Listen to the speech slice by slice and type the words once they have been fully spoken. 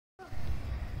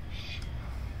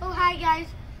Hi guys,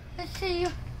 let's see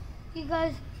you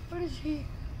guys want to see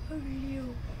a video.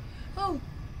 Oh,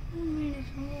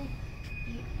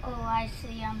 I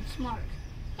see, I'm smart.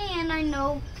 And I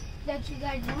know that you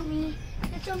guys want me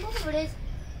to jump over this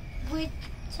with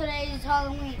today's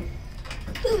Halloween.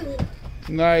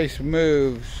 Nice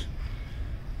moves.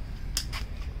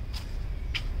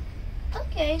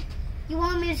 Okay, you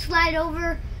want me to slide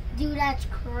over? Dude, that's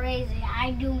crazy.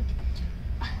 I don't.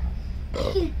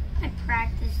 I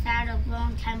practiced that a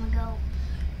long time ago.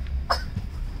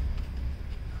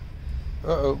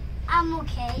 Uh-oh. I'm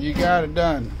okay. You got it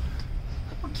done.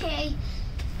 Okay.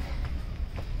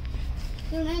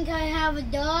 You think I have a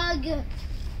dog?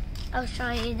 I'll show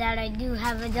you that I do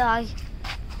have a dog.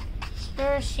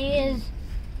 There she is,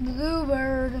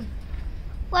 Bluebird.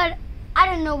 What? I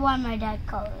don't know why my dad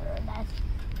called her that.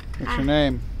 What's her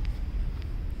name?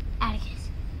 Atticus.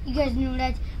 You guys know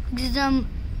that because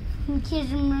in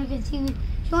Kids America TV,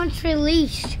 she wants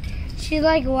released. She's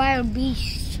like a wild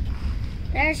beast.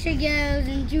 There she goes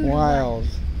into Wild.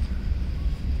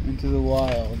 Into the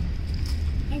wild.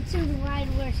 Into the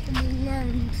wild where she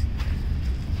learns.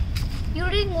 You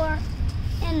think we're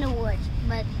in the woods,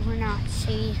 but we're not.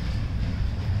 See,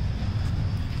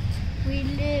 we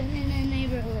live in a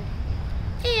neighborhood,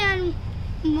 and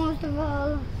most of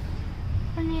all,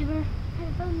 our neighbor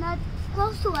has one that's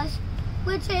close to us,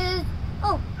 which is,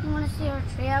 oh, you want to see our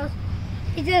treehouse?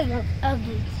 It does look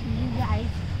ugly to you guys.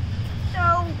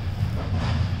 So,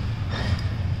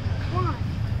 come on.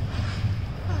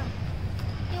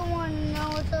 You want to know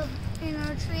what's up in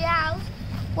our treehouse?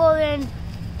 Well then,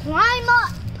 climb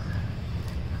up.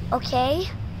 Okay?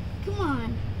 Come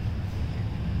on.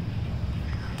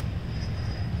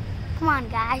 Come on,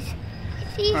 guys.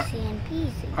 It's easy and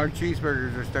peasy. Our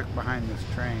cheeseburgers are stuck behind this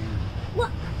train.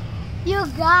 What? You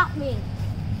got me.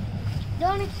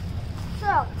 Don't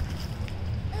so.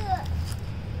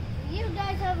 You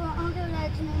guys have an uncle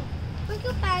that's named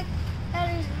Winkle Pack that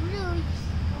is really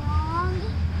strong.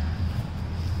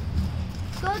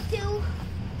 Go to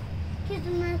Kids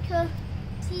America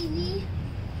TV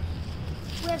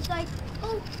website.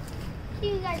 Oh,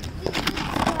 you guys please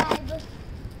subscribe.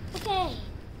 Okay.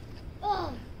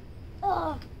 So,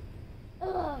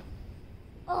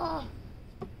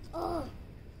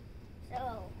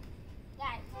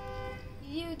 guys, do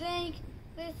you think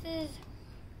this is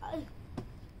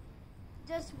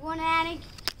just one attic?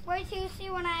 Wait till you see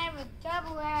when I have a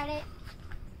double attic.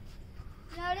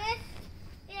 Notice?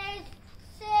 It's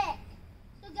sick.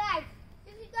 So guys,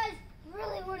 if you guys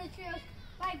really want to treehouse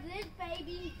like this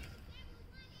baby,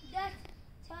 just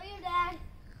tell your dad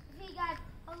if he got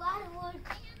a lot of wood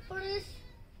for this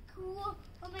cool,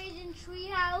 amazing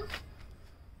treehouse.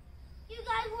 You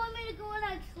guys want me to go on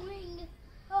a swing?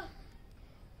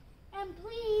 And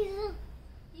please,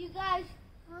 you guys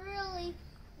really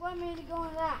want me to go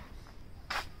on that.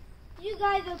 You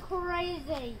guys are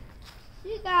crazy.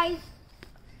 You guys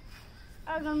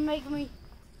are gonna make me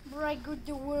break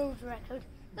the world record.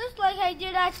 Just like I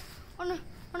did that on a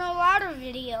water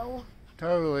video.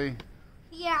 Totally.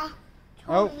 Yeah,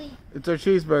 totally. Oh, it's our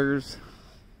cheeseburgers.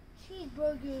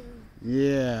 Cheeseburger.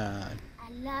 Yeah.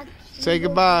 I love cheeseburgers. Say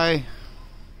goodbye.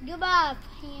 Goodbye,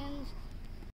 fans.